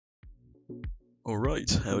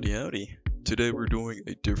Alright, howdy howdy. Today we're doing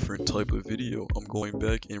a different type of video. I'm going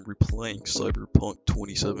back and replaying Cyberpunk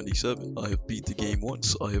 2077. I have beat the game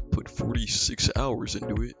once. I have put 46 hours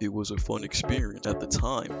into it. It was a fun experience at the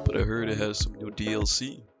time, but I heard it has some new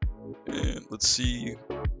DLC. And let's see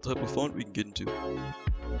what type of fun we can get into.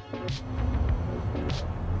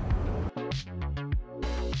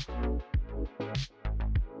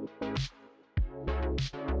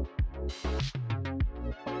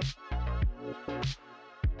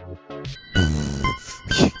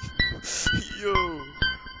 Yo,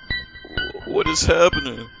 what is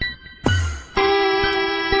happening?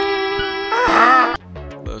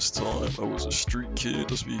 Last time I was a street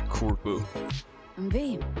kid. Let's be Corpo. I'm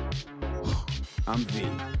V. I'm V.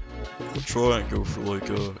 I'll try and go for like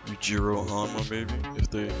Yujiro Hanma maybe,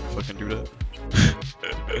 if I can do that.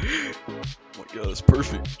 Oh my god, it's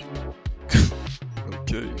perfect.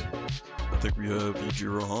 Okay, I think we have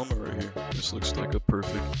Yujiro Hanma right here. This looks like a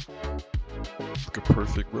perfect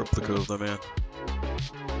replica of the man.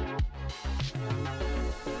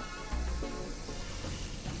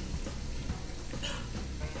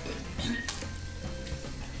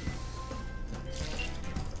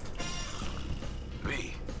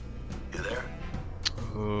 V, you there?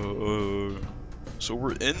 So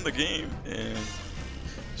we're in the game and it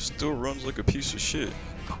still runs like a piece of shit.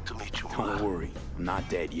 Talk to me, Chuma. Don't worry, I'm not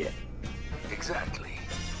dead yet. Exactly.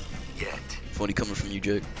 Yet. Funny coming from you,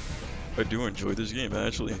 Jake. I do enjoy this game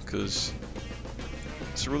actually, because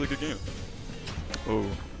it's a really good game. Oh.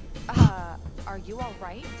 Are you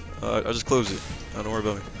alright? I just closed it. Don't worry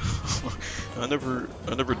about me. I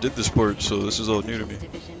never did this part, so this is all new to me.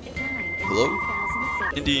 Hello?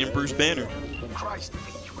 Indian Bruce Banner. Christ,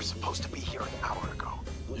 V, you were supposed to be here an hour ago.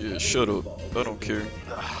 Yeah, shut up. I don't care.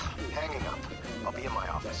 Hanging up. I'll be in my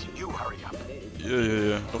office. You hurry up.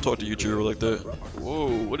 Yeah. Don't talk to you, Jiro, like that. Whoa,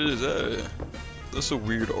 what is that? That's a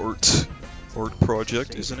weird art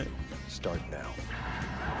project, isn't it? Start now.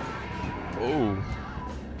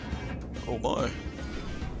 Oh my.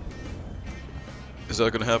 Is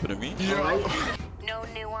that gonna happen to me? Yeah. No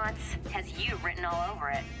nuance has you written all over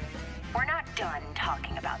it. We're not done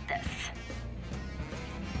talking about this.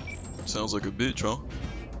 Sounds like a bitch, huh?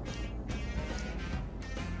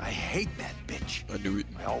 I hate that bitch. I knew it.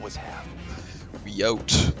 I always have. We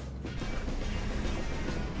out.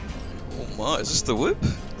 Oh my, is this the whip?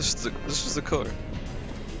 This is the car.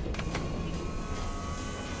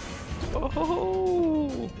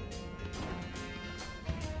 Oh.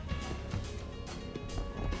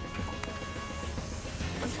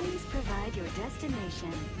 Please provide your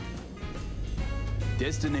destination.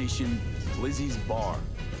 Destination, Lizzie's bar.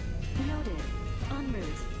 Noted. En route.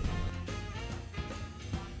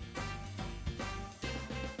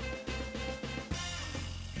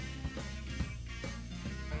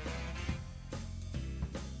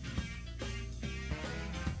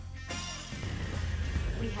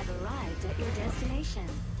 We have arrived at your destination.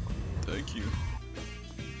 Thank you.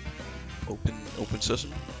 Open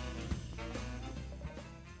sesame.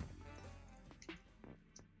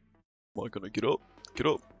 Am I gonna get up? Get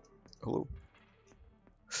up. Hello.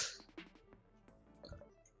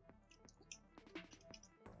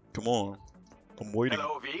 Come on. I'm waiting.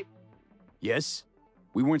 Hello, V. Yes?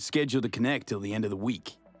 We weren't scheduled to connect till the end of the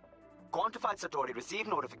week. Quantified Satori received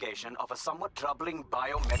notification of a somewhat troubling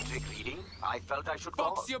biometric reading. I felt I should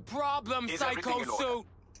call. What's your problem, Is Psycho everything in order? Suit?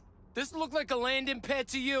 This look like a landing pad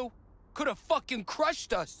to you? Could have fucking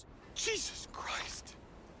crushed us. Jesus Christ.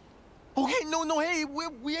 Okay, no, hey,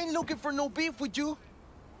 we ain't looking for no beef with you.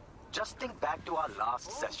 Just think back to our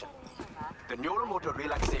last session. The neuromotor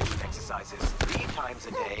relaxation exercises 3 times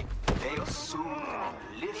a day. They'll soothe and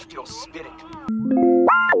lift your spirit.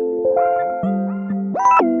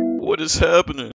 What is happening?